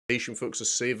folks, to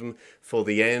save them for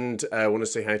the end. I want to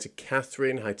say hi to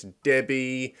Catherine, hi to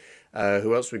Debbie.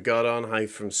 Who else we got on? Hi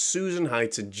from Susan, hi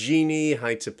to Jeannie,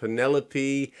 hi to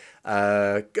Penelope.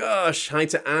 Gosh, hi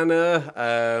to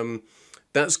Anna.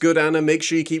 That's good, Anna. Make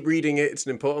sure you keep reading it. It's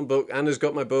an important book. Anna's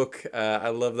got my book. I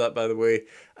love that, by the way.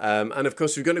 And of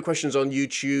course, if you've got any questions on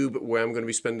YouTube, where I'm going to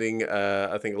be spending,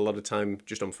 I think, a lot of time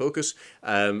just on focus,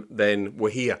 then we're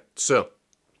here. So,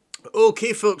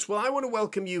 okay, folks. Well, I want to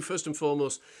welcome you first and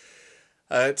foremost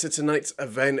to tonight's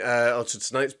event, or to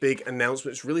tonight's big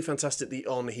announcement. It's really fantastic that you're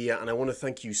on here, and I want to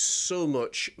thank you so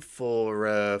much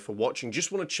for watching. Just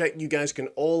want to check you guys can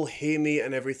all hear me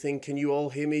and everything. Can you all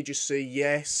hear me? Just say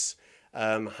yes.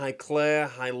 Hi Claire,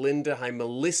 hi Linda, hi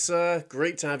Melissa.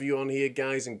 Great to have you on here,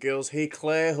 guys and girls. Hey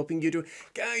Claire, hoping you do.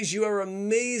 Guys, you are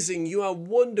amazing. You are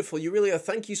wonderful. You really are.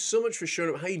 Thank you so much for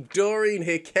showing up. Hey Doreen,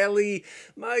 hey Kelly.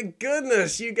 My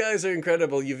goodness, you guys are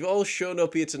incredible. You've all shown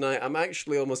up here tonight. I'm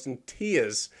actually almost in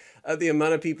tears at the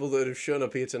amount of people that have shown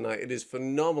up here tonight. It is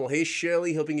phenomenal. Hey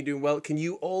Shirley, hoping you're doing well. Can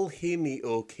you all hear me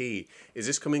okay? Is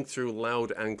this coming through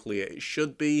loud and clear? It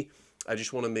should be. I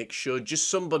just want to make sure. Just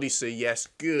somebody say yes.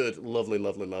 Good. Lovely,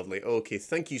 lovely, lovely. Okay,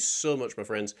 thank you so much, my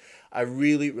friends. I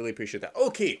really, really appreciate that.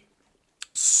 Okay,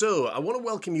 so I want to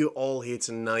welcome you all here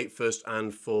tonight, first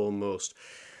and foremost.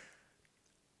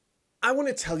 I want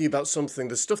to tell you about something,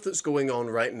 the stuff that's going on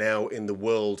right now in the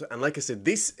world. And like I said,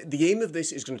 the aim of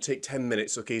this is going to take 10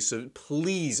 minutes, okay? So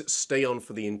please stay on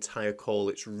for the entire call.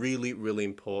 It's really, really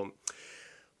important.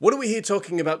 What are we here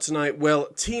talking about tonight? Well,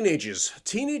 teenagers.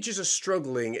 Teenagers are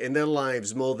struggling in their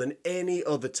lives more than any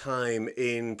other time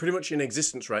in pretty much in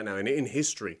existence right now, in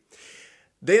history.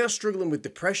 They are struggling with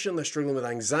depression, they're struggling with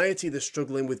anxiety, they're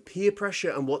struggling with peer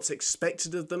pressure and what's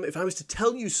expected of them. If I was to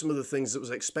tell you some of the things that was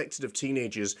expected of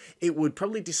teenagers, it would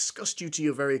probably disgust you to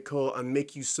your very core and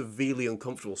make you severely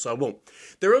uncomfortable, so I won't.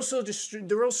 They're also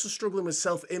struggling with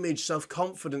self-image,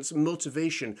 self-confidence,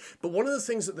 motivation, but one of the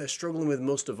things that they're struggling with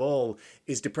most of all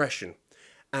is depression,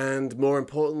 and more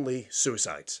importantly,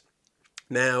 suicides.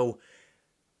 Now,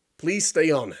 please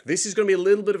stay on. This is going to be a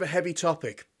little bit of a heavy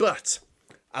topic, but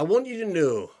I want you to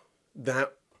know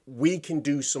that we can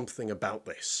do something about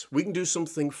this. We can do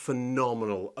something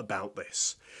phenomenal about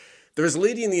this. There is a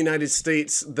lady in the United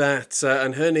States that,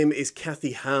 and her name is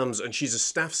Kathy Harms, and she's a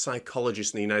staff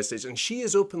psychologist in the United States, and she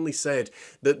has openly said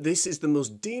that this is the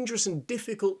most dangerous and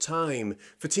difficult time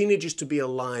for teenagers to be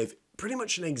alive, pretty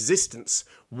much in existence.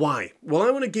 Why? Well,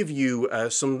 I want to give you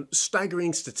some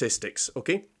staggering statistics,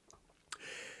 okay?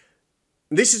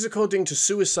 This is according to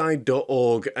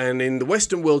suicide.org, and in the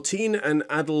Western world, teen and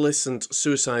adolescent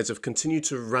suicides have continued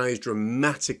to rise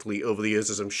dramatically over the years,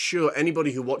 as I'm sure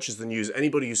anybody who watches the news,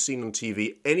 anybody who's seen on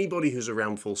TV, anybody who's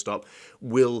around full stop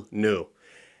will know.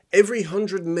 Every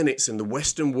 100 minutes in the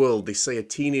Western world, they say a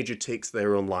teenager takes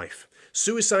their own life.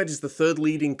 Suicide is the third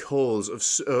leading cause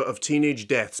of teenage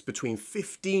deaths between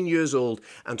 15 years old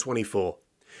and 24.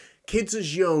 Kids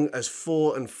as young as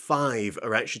 4 and 5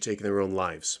 are actually taking their own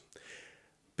lives.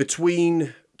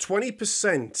 Between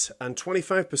 20% and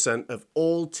 25% of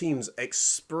all teens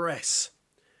express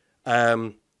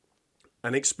and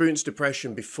experience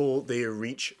depression before they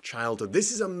reach childhood.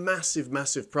 This is a massive,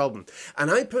 massive problem.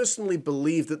 And I personally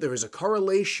believe that there is a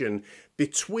correlation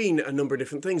between a number of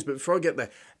different things. But before I get there,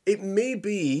 it may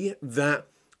be that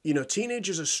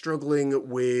teenagers are struggling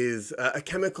with a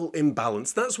chemical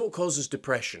imbalance. That's what causes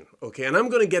depression, okay? And I'm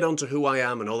going to get onto who I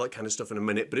am and all that kind of stuff in a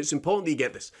minute, but it's important that you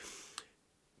get this.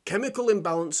 Chemical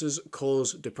imbalances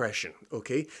cause depression,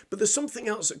 okay? But there's something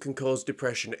else that can cause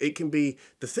depression. It can be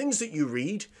the things that you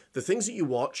read, the things that you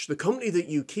watch, the company that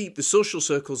you keep, the social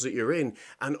circles that you're in,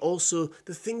 and also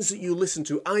the things that you listen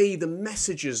to, i.e. the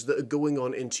messages that are going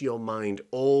on into your mind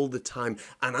all the time.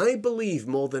 And I believe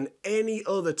more than any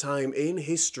other time in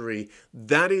history,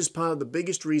 that is part of the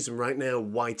biggest reason right now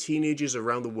why teenagers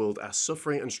around the world are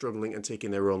suffering and struggling and taking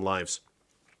their own lives.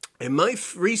 In my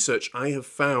research, I have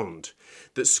found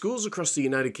that schools across the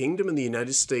United Kingdom and the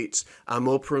United States are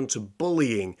more prone to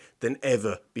bullying than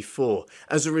ever before.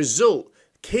 As a result,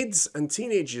 kids and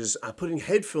teenagers are putting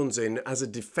headphones in as a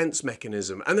defense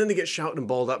mechanism, and then they get shouted and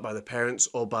bawled at by the parents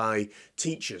or by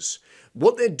teachers.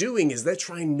 What they're doing is they're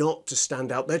trying not to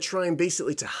stand out. They're trying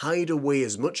basically to hide away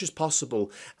as much as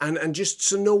possible and just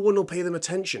so no one will pay them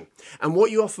attention. And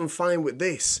what you often find with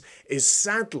this is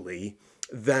sadly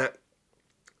that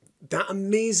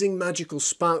amazing magical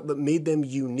spark that made them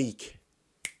unique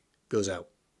goes out.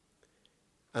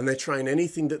 And they're trying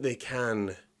anything that they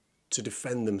can to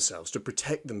defend themselves, to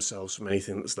protect themselves from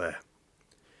anything that's there.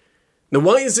 Now,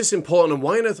 why is this important and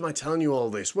why on earth am I telling you all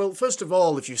this? Well, first of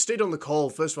all, if you've stayed on the call,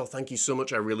 first of all, thank you so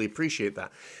much. I really appreciate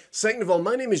that. Second of all,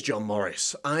 my name is John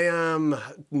Morris. I am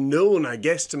known, I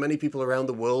guess, to many people around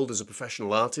the world as a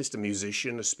professional artist, a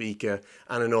musician, a speaker,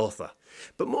 and an author.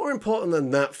 But more important than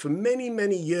that, for many,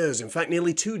 many years, in fact,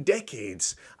 nearly 2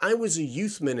 decades, I was a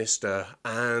youth minister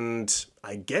and,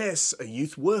 I guess, a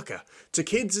youth worker to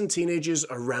kids and teenagers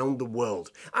around the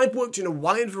world. I've worked in a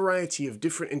wide variety of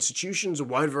different institutions, a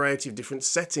wide variety of different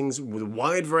settings, with a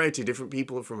wide variety of different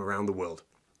people from around the world.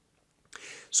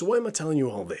 So why am I telling you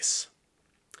all this?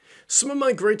 Some of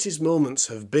my greatest moments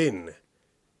have been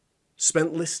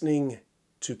spent listening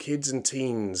to kids and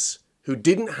teens who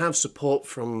didn't have support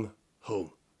from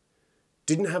home,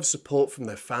 didn't have support from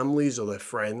their families or their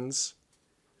friends,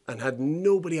 and had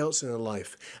nobody else in their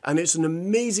life. And it's an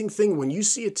amazing thing when you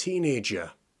see a teenager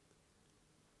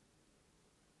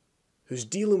who's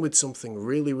dealing with something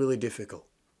really, really difficult,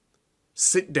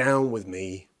 sit down with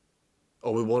me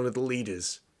or with one of the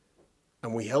leaders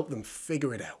and we help them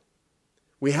figure it out.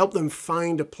 We help them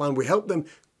find a plan. We help them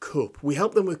cope. We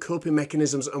help them with coping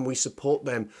mechanisms and we support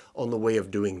them on the way of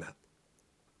doing that.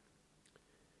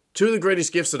 Two of the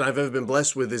greatest gifts that I've ever been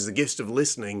blessed with is the gift of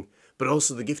listening, but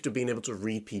also the gift of being able to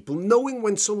read people, knowing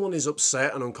when someone is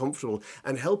upset and uncomfortable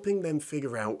and helping them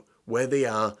figure out where they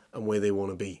are and where they want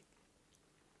to be.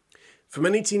 For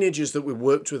many teenagers that we've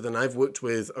worked with and I've worked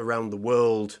with around the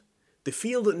world, they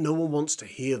feel that no one wants to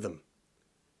hear them.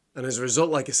 And as a result,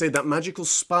 like I said, that magical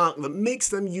spark that makes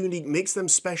them unique, makes them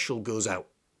special goes out.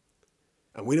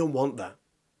 And we don't want that.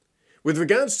 With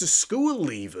regards to school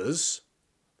leavers,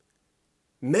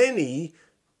 many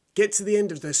get to the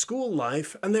end of their school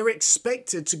life and they're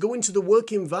expected to go into the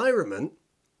work environment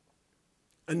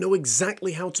and know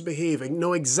exactly how to behave,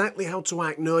 know exactly how to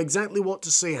act, know exactly what to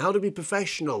say, how to be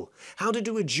professional, how to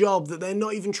do a job that they're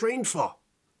not even trained for.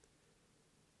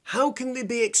 How can they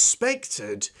be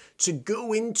expected to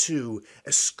go into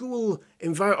a school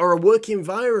environment or a work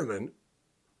environment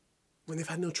when they've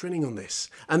had no training on this?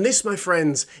 And this, my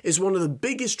friends, is one of the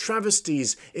biggest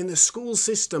travesties in the school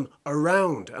system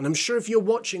around. And I'm sure if you're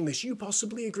watching this, you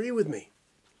possibly agree with me.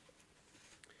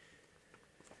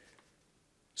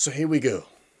 So here we go.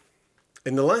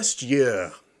 In the last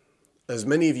year, as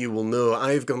many of you will know,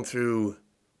 I've gone through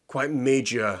quite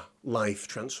major life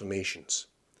transformations.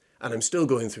 And I'm still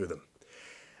going through them.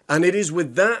 And it is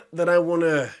with that that I want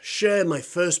to share my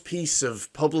first piece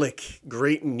of public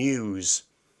great news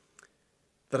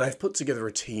that I've put together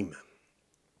a team.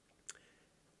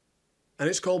 And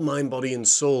it's called Mind, Body and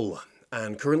Soul.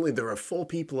 And currently there are 4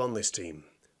 people on this team.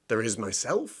 There is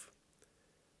myself.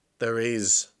 There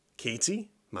is Katie,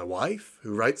 my wife,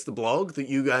 who writes the blog that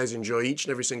you guys enjoy each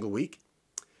and every single week.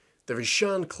 There is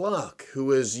Sean Clark,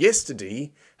 who as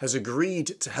yesterday has agreed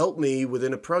to help me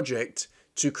within a project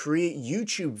to create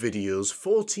YouTube videos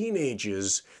for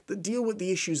teenagers that deal with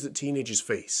the issues that teenagers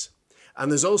face. And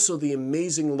there's also the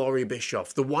amazing Laurie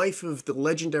Bischoff, the wife of the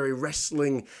legendary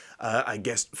wrestling,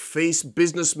 face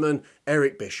businessman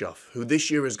Eric Bischoff, who this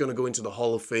year is going to go into the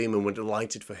Hall of Fame, and we're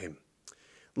delighted for him.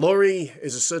 Laurie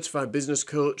is a certified business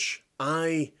coach.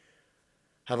 I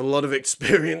have a lot of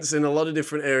experience in a lot of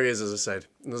different areas, as I said.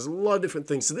 And there's a lot of different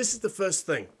things. So this is the first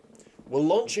thing. We're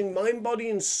launching Mind, Body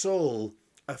and Soul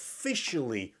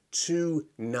officially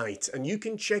tonight. And you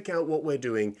can check out what we're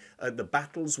doing at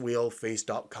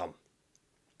thebattlesweallface.com.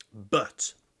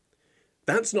 But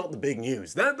that's not the big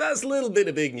news. That's a little bit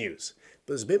of big news.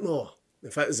 But there's a bit more.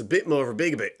 In fact, there's a bit more of a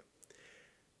big bit.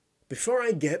 Before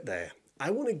I get there,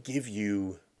 I want to give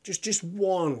you just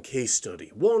one case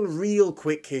study. One real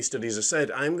quick case study. As I said,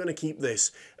 I'm going to keep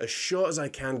this as short as I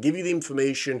can, give you the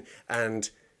information, and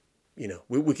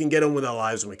we can get on with our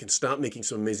lives and we can start making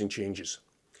some amazing changes.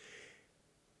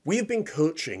 We have been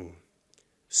coaching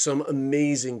some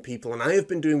amazing people, and I have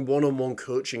been doing one-on-one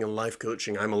coaching and life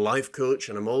coaching. I'm a life coach,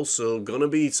 and I'm also going to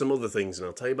be some other things, and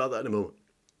I'll tell you about that in a moment.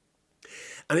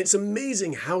 And it's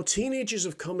amazing how teenagers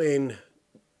have come in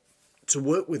to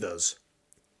work with us,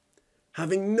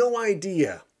 having no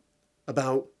idea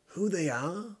about who they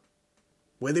are,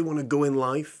 where they want to go in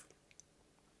life,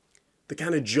 the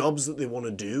kind of jobs that they want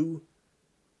to do,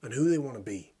 and who they want to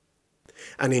be.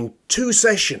 And in 2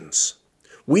 sessions,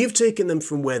 we've taken them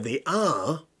from where they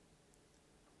are,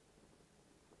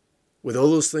 with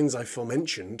all those things I've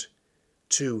mentioned,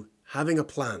 to having a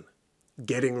plan,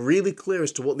 getting really clear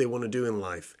as to what they want to do in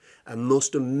life, and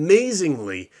most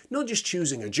amazingly, not just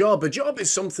choosing a job. A job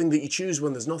is something that you choose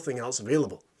when there's nothing else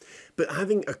available, but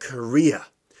having a career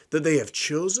that they have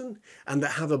chosen and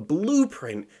that have a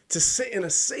blueprint to sit in a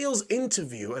sales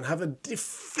interview and have a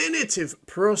definitive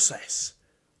process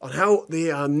on how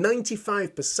they are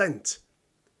 95%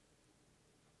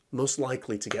 most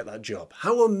likely to get that job.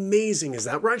 How amazing is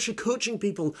that? We're actually coaching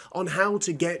people on how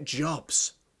to get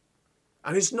jobs.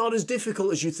 And it's not as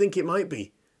difficult as you think it might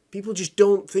be. People just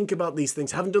don't think about these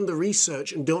things, haven't done the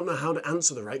research, and don't know how to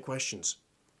answer the right questions.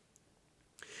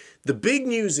 The big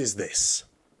news is this.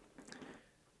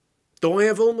 Though I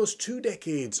have almost 2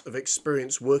 decades of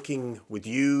experience working with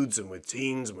youths and with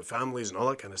teens and with families and all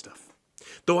that kind of stuff,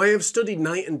 though I have studied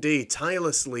night and day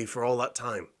tirelessly for all that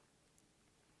time,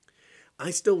 I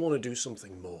still want to do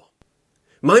something more.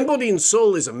 Mind, Body and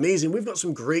Soul is amazing. We've got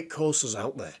some great courses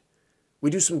out there. We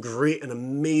do some great and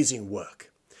amazing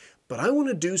work. But I want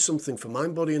to do something for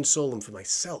Mind, Body and Soul and for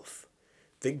myself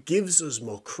that gives us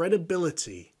more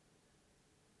credibility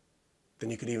than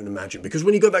you could even imagine. Because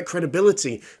when you got that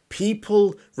credibility,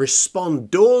 people respond,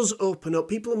 doors open up,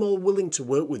 people are more willing to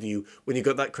work with you when you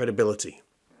got that credibility.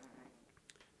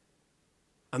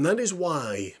 And that is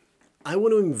why I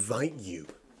want to invite you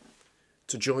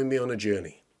to join me on a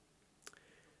journey.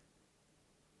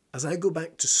 As I go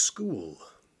back to school,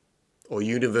 or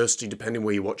university, depending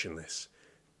where you're watching this,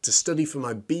 to study for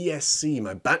my BSc,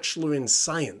 my Bachelor in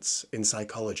Science in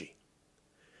Psychology.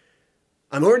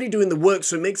 I'm already doing the work,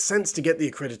 so it makes sense to get the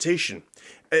accreditation.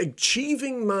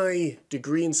 Achieving my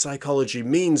degree in psychology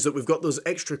means that we've got those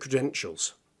extra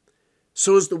credentials.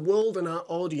 So as the world and our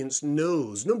audience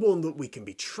knows, number one, that we can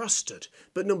be trusted,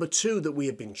 but number two, that we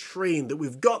have been trained, that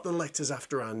we've got the letters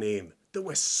after our name, that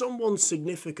we're someone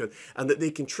significant, and that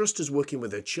they can trust us working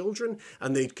with their children,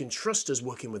 and they can trust us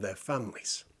working with their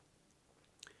families.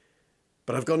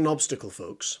 But I've got an obstacle,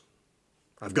 folks.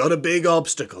 I've got a big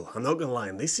obstacle. I'm not going to lie,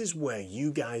 and this is where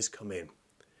you guys come in.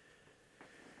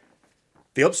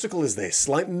 The obstacle is this.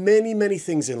 Like many, many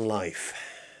things in life,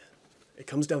 it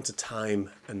comes down to time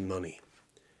and money.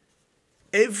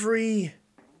 Every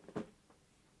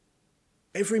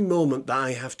moment that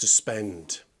I have to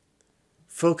spend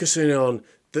focusing on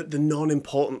the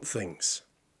non-important things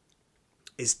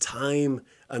is time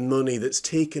and money that's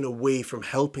taken away from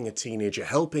helping a teenager,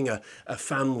 helping a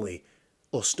family,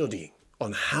 or studying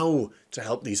on how to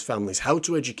help these families, how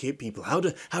to educate people, how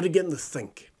to get them to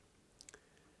think.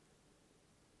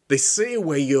 They say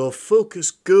where your focus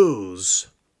goes,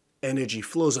 energy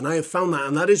flows. And I have found that,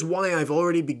 and that is why I've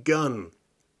already begun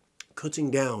cutting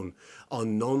down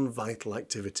on non-vital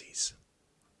activities.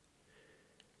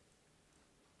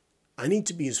 I need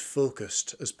to be as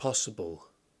focused as possible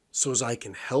so as I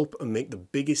can help and make the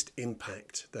biggest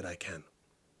impact that I can.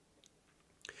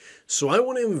 So I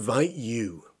want to invite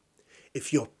you,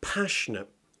 if you're passionate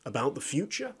about the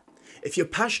future, if you're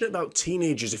passionate about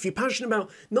teenagers, if you're passionate about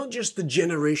not just the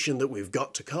generation that we've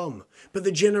got to come, but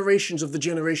the generations of the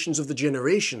generations of the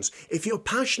generations, if you're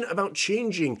passionate about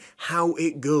changing how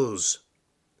it goes,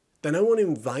 then I want to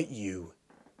invite you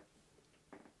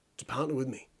to partner with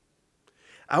me.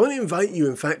 I want to invite you,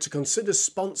 in fact, to consider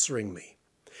sponsoring me.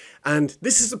 And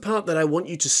this is the part that I want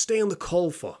you to stay on the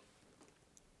call for.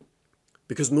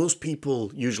 Because most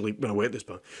people usually run away at this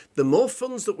part. The more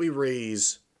funds that we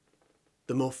raise,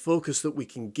 the more focus that we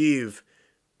can give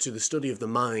to the study of the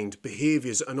mind,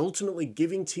 behaviours, and ultimately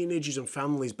giving teenagers and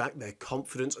families back their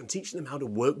confidence and teaching them how to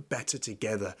work better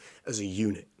together as a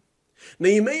unit. Now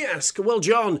you may ask, well,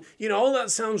 John, all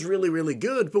that sounds really, really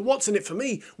good, but what's in it for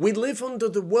me? We live under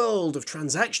the world of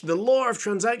transaction, the law of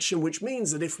transaction, which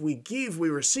means that if we give, we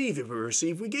receive. If we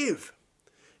receive, we give.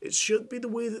 It should be the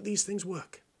way that these things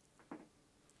work.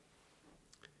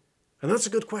 And that's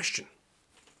a good question.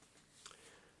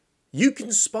 You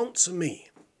can sponsor me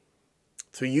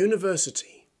through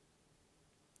university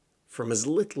from as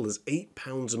little as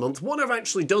 £8 a month. What I've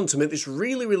actually done to make this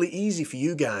really, really easy for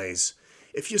you guys,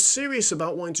 if you're serious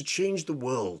about wanting to change the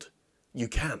world, you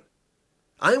can.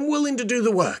 I'm willing to do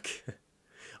the work.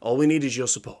 All we need is your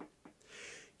support.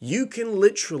 You can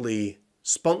literally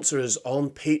sponsor us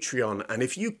on Patreon. And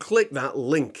if you click that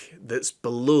link that's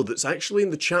below, that's actually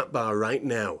in the chat bar right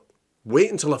now, wait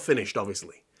until I've finished,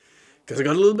 obviously, because I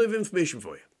got a little bit of information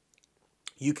for you.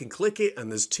 You can click it, and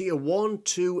there's tier 1,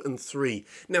 2, and 3.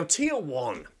 Now, tier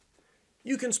 1,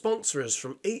 you can sponsor us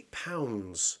from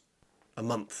 £8 a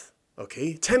month,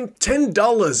 okay?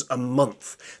 $10 a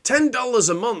month. $10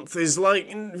 a month is like,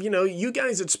 you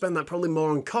guys would spend that probably more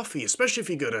on coffee, especially if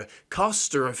you go to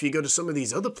Costa or if you go to some of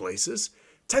these other places.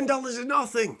 $10 is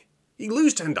nothing. You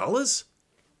lose $10.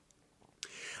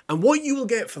 And what you will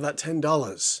get for that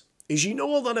 $10 is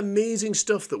all that amazing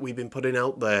stuff that we've been putting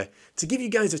out there to give you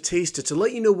guys a taster, to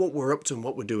let you know what we're up to and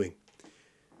what we're doing.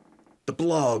 The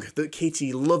blog that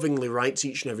Katie lovingly writes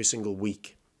each and every single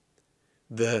week.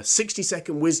 The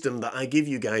 60-second wisdom that I give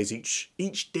you guys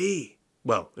each day.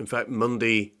 Well, in fact,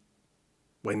 Monday,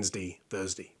 Wednesday,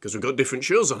 Thursday, because we've got different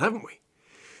shows on, haven't we?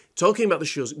 Talking about the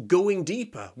shows Going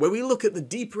Deeper, where we look at the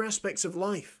deeper aspects of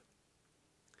life.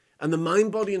 And the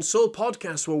Mind, Body and Soul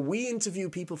podcast, where we interview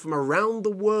people from around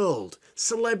the world,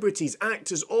 celebrities,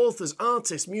 actors, authors,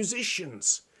 artists,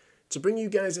 musicians, to bring you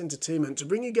guys entertainment, to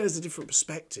bring you guys a different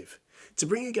perspective, to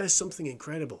bring you guys something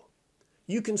incredible.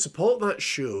 You can support that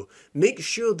show, make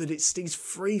sure that it stays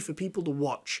free for people to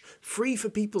watch, free for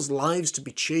people's lives to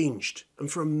be changed, and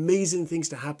for amazing things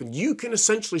to happen. You can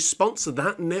essentially sponsor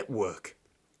that network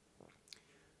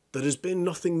that has been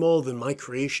nothing more than my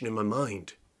creation in my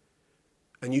mind.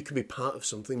 And you can be part of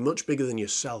something much bigger than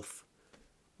yourself.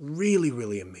 Really,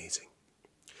 really amazing.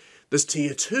 There's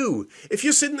tier 2. If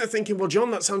you're sitting there thinking, well,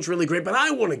 John, that sounds really great, but I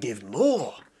want to give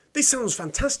more. This sounds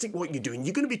fantastic what you're doing.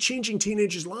 You're going to be changing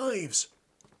teenagers' lives.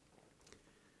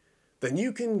 Then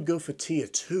you can go for tier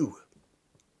 2.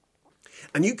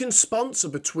 And you can sponsor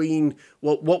between,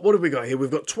 what have we got here?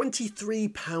 We've got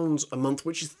 £23 a month,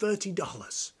 which is $30.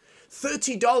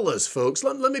 $30, folks,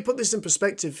 let me put this in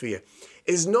perspective for you,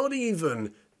 is not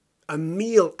even a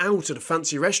meal out at a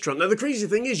fancy restaurant. Now, the crazy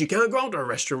thing is you can't go out to a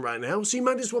restaurant right now, so you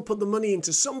might as well put the money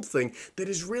into something that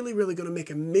is really, really going to make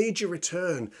a major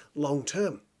return long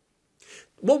term.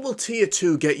 What will tier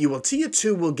 2 get you? Well, tier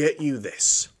 2 will get you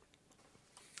this.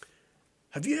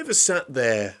 Have you ever sat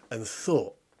there and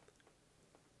thought,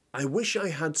 I wish I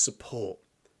had support,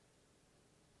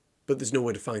 but there's no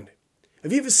way to find it?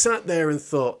 Have you ever sat there and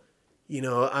thought, you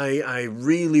know, I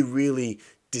really, really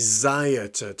desire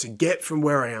to get from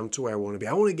where I am to where I want to be.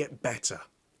 I want to get better,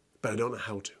 but I don't know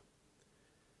how to.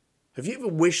 Have you ever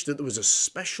wished that there was a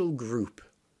special group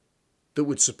that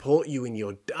would support you in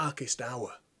your darkest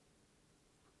hour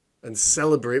and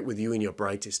celebrate with you in your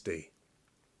brightest day?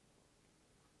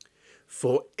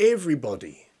 For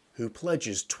everybody who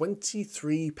pledges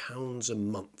 £23 a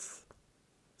month,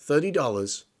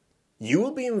 $30, you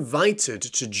will be invited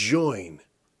to join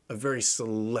a very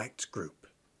select group.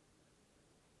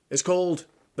 It's called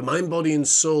the Mind, Body and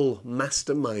Soul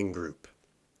Mastermind Group.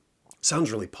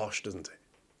 Sounds really posh, doesn't it?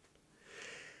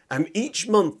 And each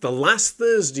month, the last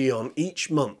Thursday on each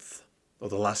month, or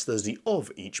the last Thursday of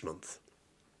each month,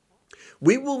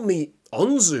 we will meet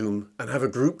on Zoom and have a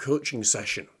group coaching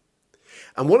session.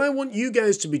 And what I want you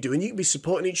guys to be doing, you can be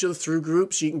supporting each other through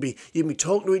groups, you can be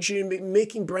talking to each other, you can be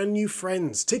making brand new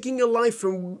friends, taking your life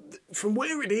from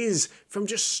where it is, from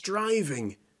just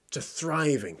striving to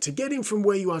thriving, to getting from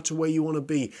where you are to where you want to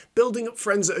be, building up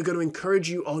friends that are going to encourage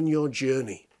you on your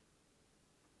journey.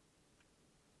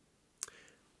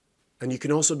 And you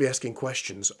can also be asking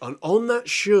questions. And on that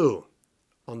show,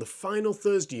 on the final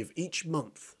Thursday of each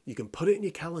month, you can put it in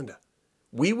your calendar.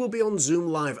 We will be on Zoom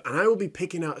Live, and I will be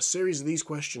picking out a series of these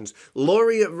questions.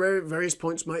 Laurie at various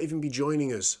points might even be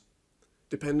joining us,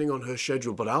 depending on her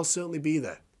schedule, but I'll certainly be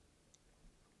there.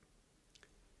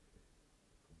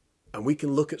 And we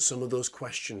can look at some of those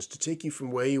questions to take you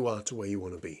from where you are to where you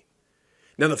want to be.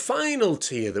 Now, the final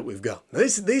tier that we've got, now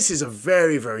this is a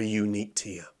very, very unique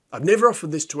tier. I've never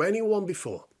offered this to anyone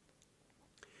before.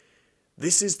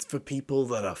 This is for people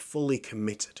that are fully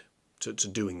committed to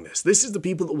doing this. This is the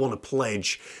people that want to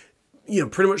pledge,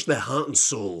 pretty much their heart and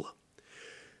soul.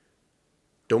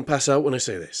 Don't pass out when I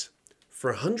say this.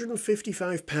 For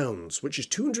 £155, which is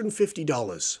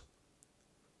 $250,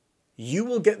 you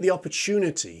will get the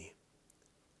opportunity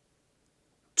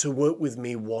to work with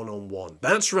me one-on-one.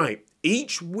 That's right.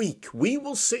 Each week we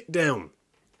will sit down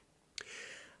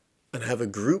and have a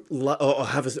group or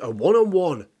have a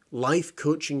one-on-one life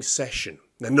coaching session.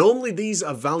 Now, normally these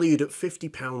are valued at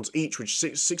 £50 each, which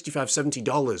is $65,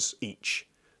 $70 each.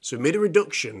 So we made a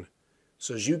reduction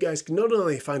so as you guys can not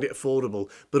only find it affordable,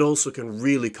 but also can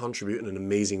really contribute in an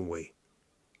amazing way.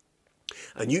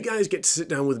 And you guys get to sit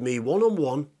down with me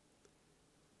one-on-one,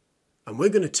 and we're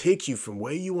going to take you from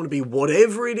where you want to be,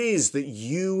 whatever it is that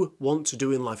you want to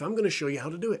do in life. I'm going to show you how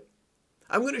to do it.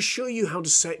 I'm going to show you how to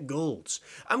set goals.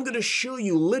 I'm going to show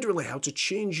you literally how to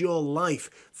change your life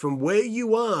from where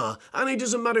you are. And it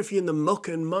doesn't matter if you're in the muck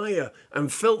and mire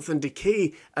and filth and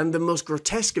decay and the most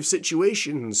grotesque of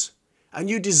situations, and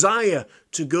you desire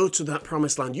to go to that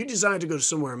promised land. You desire to go to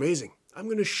somewhere amazing. I'm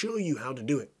going to show you how to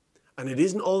do it. And it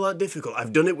isn't all that difficult.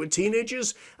 I've done it with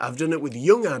teenagers. I've done it with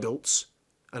young adults.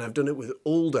 And I've done it with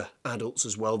older adults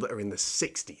as well that are in the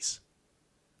 60s.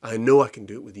 I know I can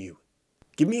do it with you.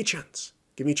 Give me a chance.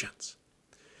 Give me a chance.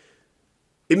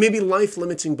 It may be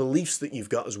life-limiting beliefs that you've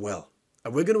got as well.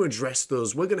 And we're going to address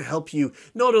those. We're going to help you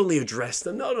not only address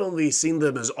them, not only see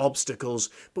them as obstacles,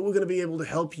 but we're going to be able to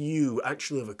help you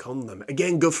actually overcome them.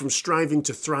 Again, go from striving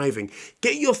to thriving.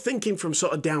 Get your thinking from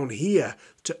sort of down here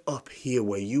to up here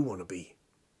where you want to be.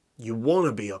 You want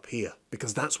to be up here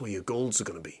because that's where your goals are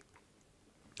going to be.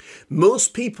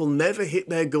 Most people never hit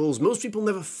their goals. Most people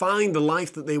never find the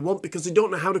life that they want because they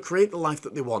don't know how to create the life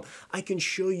that they want. I can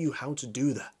show you how to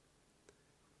do that.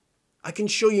 I can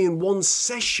show you in one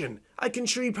session. I can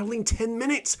show you probably in 10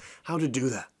 minutes how to do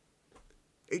that.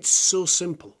 It's so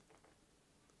simple.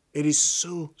 It is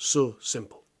so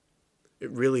simple.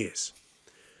 It really is.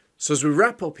 So as we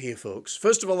wrap up here, folks,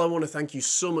 first of all, I want to thank you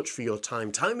so much for your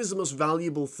time. Time is the most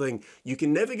valuable thing. You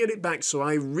can never get it back, so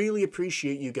I really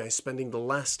appreciate you guys spending the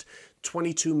last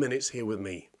 22 minutes here with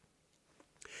me.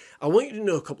 I want you to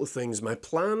know a couple of things. My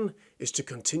plan is to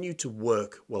continue to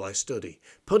work while I study,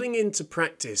 putting into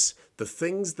practice the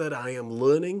things that I am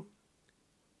learning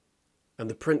and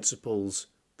the principles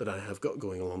that I have got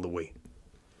going along the way.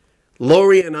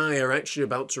 Laurie and I are actually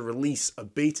about to release a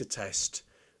beta test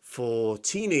for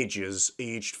teenagers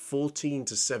aged 14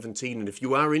 to 17. And if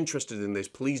you are interested in this,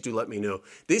 please do let me know.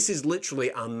 This is literally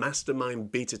our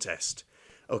mastermind beta test.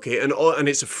 Okay, and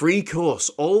it's a free course.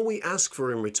 All we ask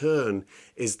for in return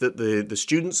is that the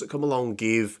students that come along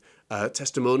give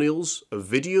testimonials of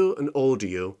video and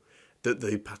audio, that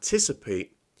they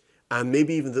participate, and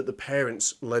maybe even that the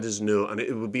parents let us know. And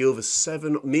it would be over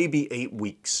 7, maybe 8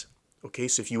 weeks. Okay,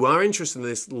 so if you are interested in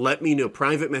this, let me know.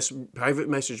 Private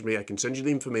message me. I can send you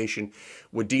the information.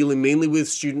 We're dealing mainly with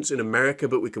students in America,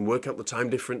 but we can work out the time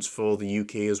difference for the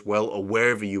UK as well, or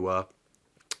wherever you are.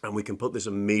 And we can put this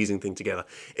amazing thing together.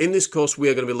 In this course, we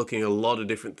are going to be looking at a lot of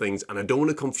different things, and I don't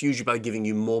want to confuse you by giving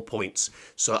you more points.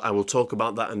 So I will talk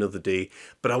about that another day.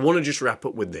 But I want to just wrap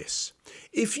up with this.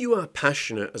 If you are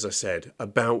passionate, as I said,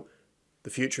 about the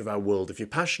future of our world, if you're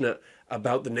passionate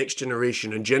about the next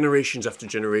generation and generations after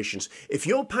generations, if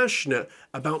you're passionate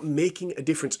about making a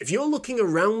difference, if you're looking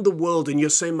around the world and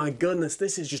you're saying, my goodness,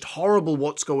 this is just horrible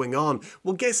what's going on,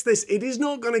 well, guess this, it is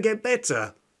not going to get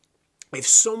better if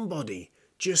somebody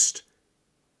just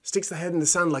sticks their head in the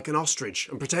sand like an ostrich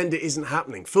and pretend it isn't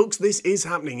happening. Folks, this is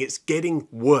happening. It's getting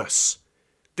worse.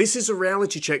 This is a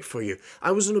reality check for you.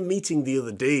 I was in a meeting the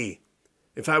other day.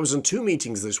 In fact, I was on 2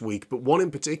 meetings this week, but one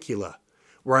in particular,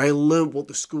 where I learned what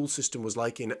the school system was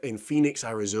like in Phoenix,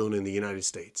 Arizona in the United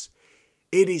States.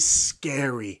 It is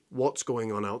scary what's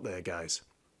going on out there, guys.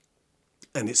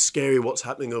 And it's scary what's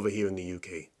happening over here in the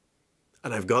UK.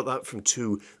 And I've got that from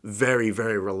 2 very,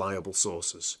 very reliable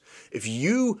sources. If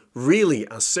you really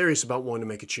are serious about wanting to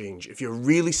make a change, if you're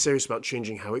really serious about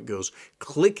changing how it goes,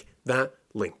 click that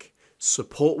link.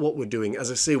 Support what we're doing.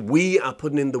 As I say, we are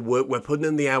putting in the work, we're putting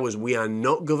in the hours. We are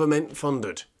not government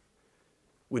funded.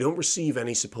 We don't receive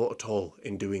any support at all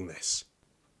in doing this.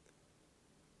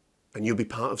 And you'll be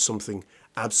part of something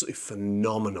absolutely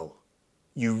phenomenal.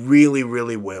 You really,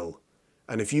 really will.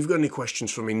 And if you've got any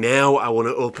questions for me now, I want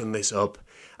to open this up.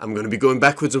 I'm going to be going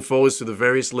backwards and forwards to the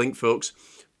various link, folks.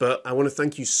 But I want to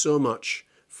thank you so much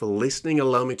for listening,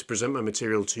 allow me to present my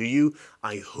material to you.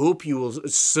 I hope you will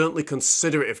certainly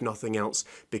consider it, if nothing else,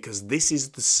 because this is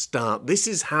the start. This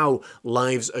is how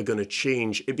lives are going to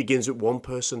change. It begins with 1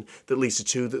 person, that leads to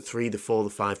 2, that 3, the 4, the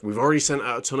 5. We've already sent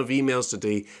out a ton of emails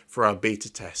today for our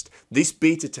beta test. This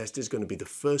beta test is going to be the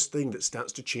first thing that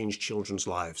starts to change children's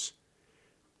lives.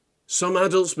 Some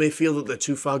adults may feel that they're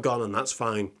too far gone, and that's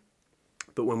fine.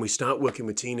 But when we start working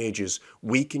with teenagers,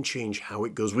 we can change how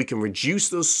it goes. We can reduce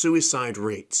those suicide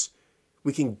rates.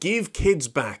 We can give kids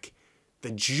back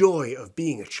the joy of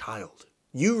being a child.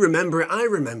 You remember it, I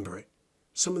remember it.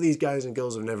 Some of these guys and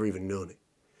girls have never even known it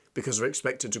because they're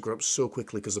expected to grow up so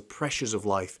quickly because the pressures of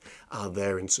life are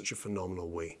there in such a phenomenal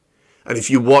way. And if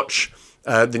you watch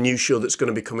the new show that's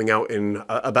going to be coming out in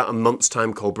about a month's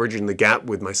time called Bridging the Gap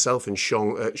with myself and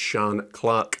Sean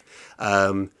Clark,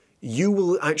 you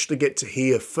will actually get to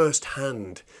hear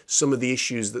firsthand some of the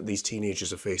issues that these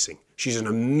teenagers are facing. She's an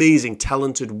amazing,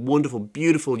 talented, wonderful,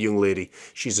 beautiful young lady.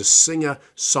 She's a singer,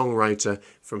 songwriter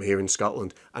from here in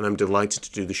Scotland, and I'm delighted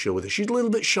to do the show with her. She's a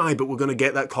little bit shy, but we're going to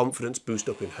get that confidence boost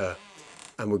up in her,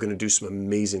 and we're going to do some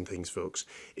amazing things, folks.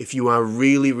 If you are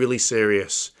really, really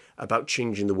serious about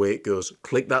changing the way it goes,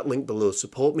 click that link below.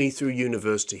 Support me through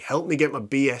university. Help me get my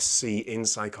BSc in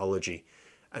psychology.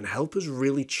 And help us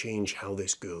really change how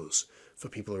this goes for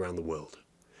people around the world.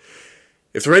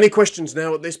 If there are any questions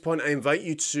now at this point, I invite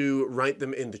you to write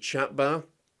them in the chat bar.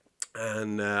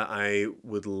 And I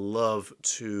would love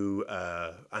to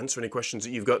answer any questions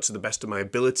that you've got to the best of my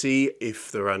ability.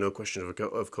 If there are no questions,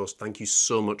 of course, thank you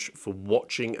so much for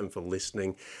watching and for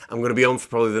listening. I'm going to be on for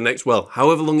probably the next, well,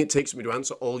 however long it takes me to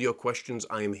answer all your questions.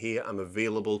 I am here, I'm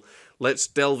available. Let's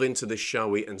delve into this, shall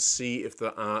we, and see if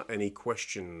there are any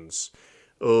questions.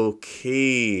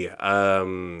 Okay.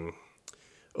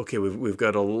 Okay, we've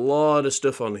got a lot of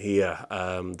stuff on here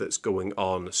that's going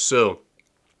on. So,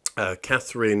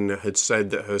 Catherine had said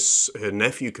that her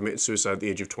nephew committed suicide at the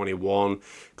age of 21.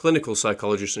 Clinical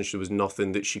psychologist, and there was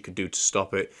nothing that she could do to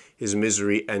stop it. His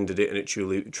misery ended it, and it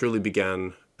truly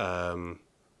began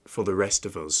for the rest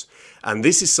of us. And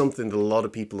this is something that a lot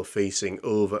of people are facing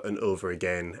over and over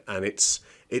again, and it's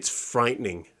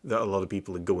frightening that a lot of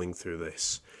people are going through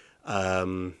this.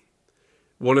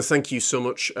 Want to thank you so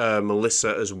much,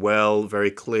 Melissa, as well. Very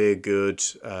clear, good.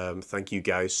 Thank you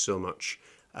guys so much.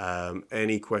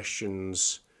 Any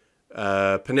questions?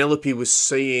 Penelope was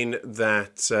saying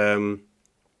that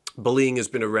bullying has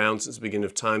been around since the beginning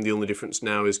of time. The only difference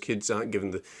now is kids aren't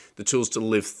given the tools to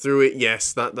live through it.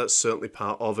 Yes, that's certainly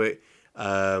part of it.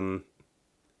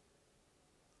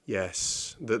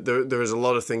 Yes, there is a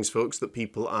lot of things, folks, that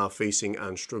people are facing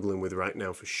and struggling with right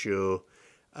now for sure.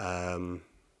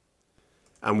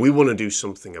 And we want to do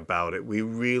something about it. We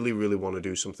really, really want to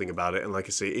do something about it. And like I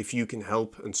say, if you can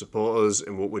help and support us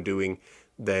in what we're doing,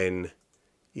 then,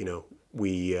 you know,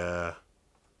 we're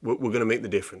going to make the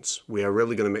difference. We are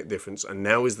really going to make the difference. And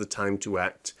now is the time to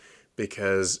act,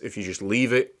 because if you just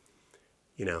leave it,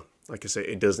 you know, like I say,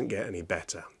 it doesn't get any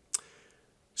better.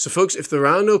 So folks, if there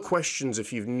are no questions,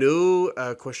 if you've no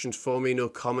questions for me, no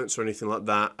comments or anything like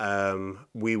that,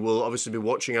 we will obviously be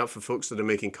watching out for folks that are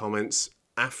making comments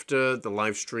after the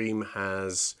live stream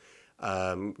has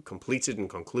completed and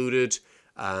concluded,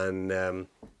 and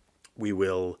we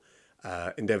will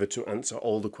endeavour to answer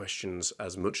all the questions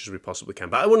as much as we possibly can.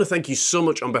 But I want to thank you so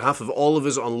much on behalf of all of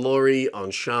us, on Laurie,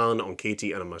 on Sean, on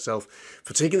Katie and on myself,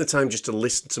 for taking the time just to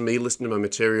listen to me, listen to my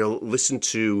material, listen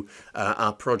to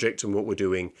our project and what we're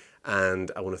doing. And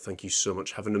I want to thank you so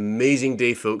much. Have an amazing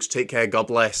day, folks. Take care. God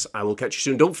bless. I will catch you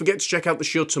soon. Don't forget to check out the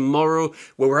show tomorrow,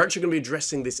 where we're actually going to be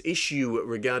addressing this issue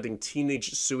regarding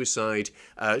teenage suicide.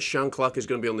 Sean Clark is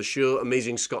going to be on the show.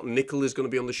 Amazing Scott Nickel is going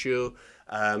to be on the show.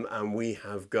 And we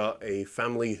have got a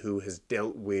family who has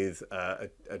dealt with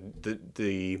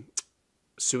the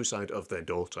suicide of their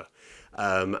daughter,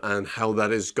 and how that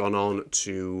has gone on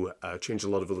to change a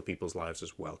lot of other people's lives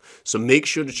as well. So make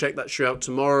sure to check that show out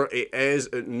tomorrow. It airs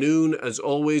at noon, as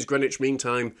always, Greenwich Mean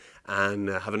Time. And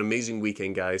have an amazing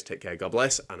weekend, guys. Take care. God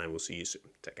bless, and I will see you soon.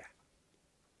 Take care.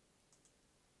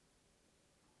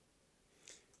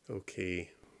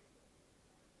 Okay.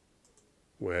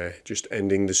 We're just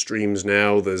ending the streams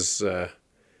now. There's a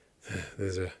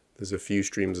few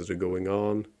streams that are going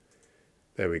on.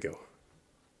 There we go.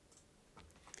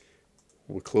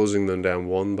 We're closing them down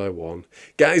one by one.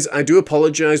 Guys, I do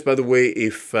apologise, by the way,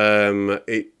 if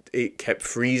it kept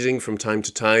freezing from time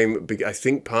to time. I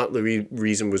think part of the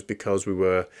reason was because we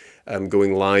were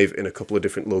going live in a couple of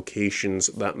different locations.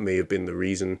 That may have been the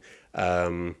reason.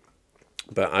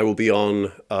 But I will be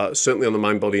on, certainly on the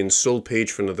Mind, Body and Soul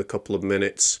page for another couple of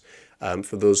minutes.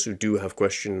 For those who do have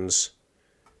questions,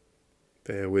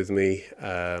 bear with me,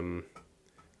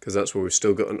 because that's where we've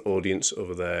still got an audience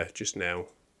over there just now.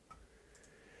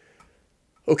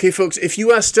 Okay, folks, if you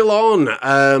are still on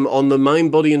the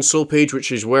Mind, Body and Soul page,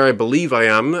 which is where I believe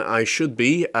I should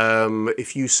be,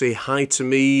 if you say hi to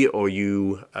me or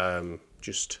you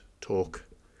just talk.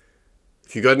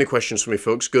 If you got any questions for me,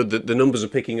 folks, good. The numbers are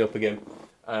picking up again.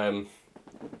 But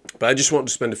I just want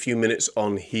to spend a few minutes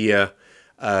on here.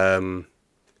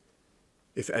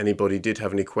 If anybody did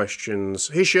have any questions.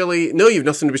 Hey, Shirley. No, you've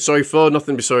nothing to be sorry for.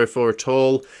 Nothing to be sorry for at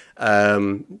all.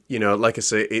 You know, like I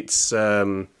say, it's...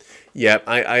 yeah,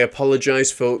 I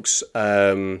apologise, folks,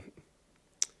 for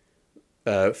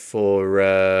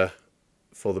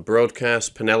the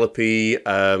broadcast. Penelope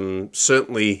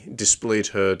certainly displayed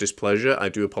her displeasure. I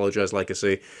do apologise. Like I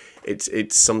say,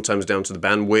 it's sometimes down to the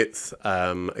bandwidth.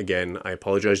 Again, I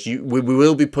apologise. We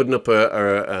will be putting up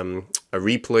a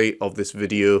replay of this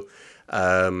video,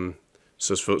 so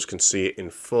as folks can see it in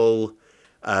full.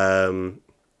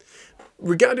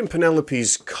 Regarding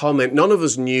Penelope's comment, none of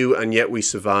us knew and yet we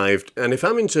survived. And if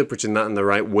I'm interpreting that in the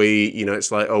right way, you know,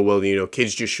 it's like, oh, well, you know,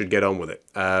 kids just should get on with it.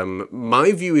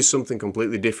 My view is something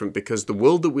completely different, because the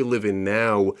world that we live in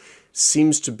now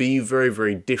seems to be very,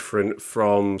 very different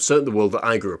from certainly the world that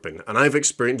I grew up in. And I've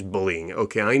experienced bullying.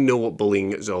 Okay, I know what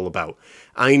bullying is all about.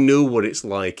 I know what it's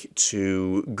like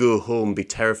to go home, be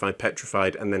terrified,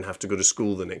 petrified, and then have to go to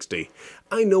school the next day.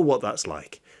 I know what that's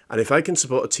like. And if I can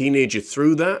support a teenager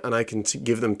through that, and I can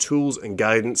give them tools and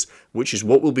guidance, which is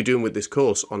what we'll be doing with this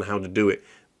course on how to do it,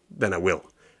 then I will.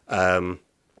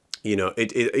 You know,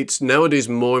 it's nowadays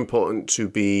more important to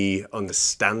be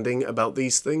understanding about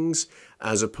these things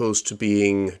as opposed to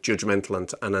being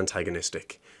judgmental and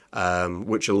antagonistic,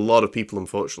 which a lot of people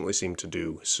unfortunately seem to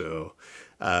do. So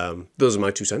those are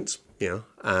my 2 cents. you know,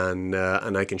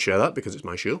 and I can share that because it's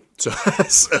my show. So,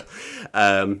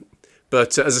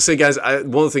 but as I say, guys,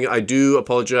 one thing I do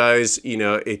apologize. You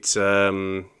know, it's for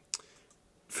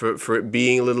it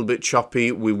being a little bit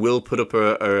choppy. We will put up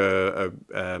a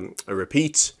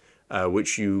repeat,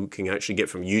 which you can actually get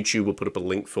from YouTube. We'll put up a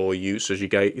link for you so you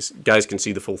guys can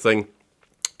see the full thing,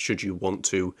 should you want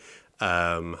to.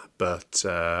 But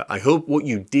I hope what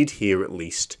you did hear at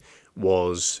least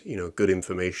was, you know, good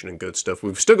information and good stuff.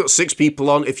 We've still got 6 people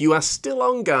on. If you are still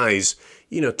on, guys,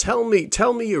 you know, tell me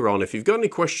you're on. If you've got any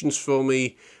questions for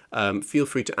me, feel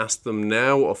free to ask them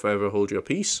now or forever hold your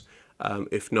peace.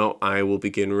 If not, I will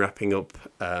begin wrapping up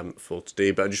for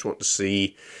today. But I just want to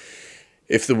see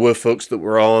if there were folks that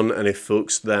were on, and if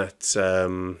folks that,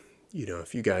 you know,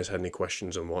 if you guys had any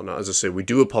questions and whatnot. As I say, we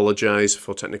do apologise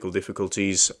for technical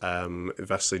difficulties,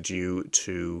 vastly due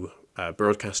to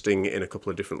broadcasting in a couple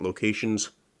of different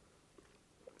locations.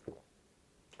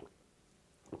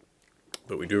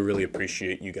 But we do really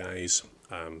appreciate you guys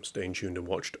staying tuned and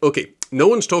watched. Okay, no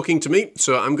one's talking to me,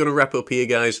 so I'm going to wrap up here,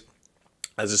 guys.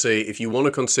 As I say, if you want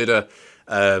to consider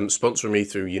sponsoring me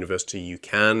through university, you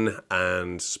can,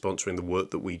 and sponsoring the work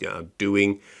that we are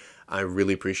doing, I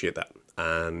really appreciate that.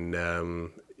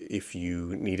 And if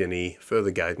you need any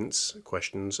further guidance,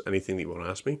 questions, anything that you want to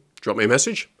ask me, drop me a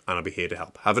message and I'll be here to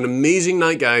help. Have an amazing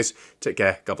night, guys. Take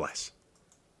care. God bless.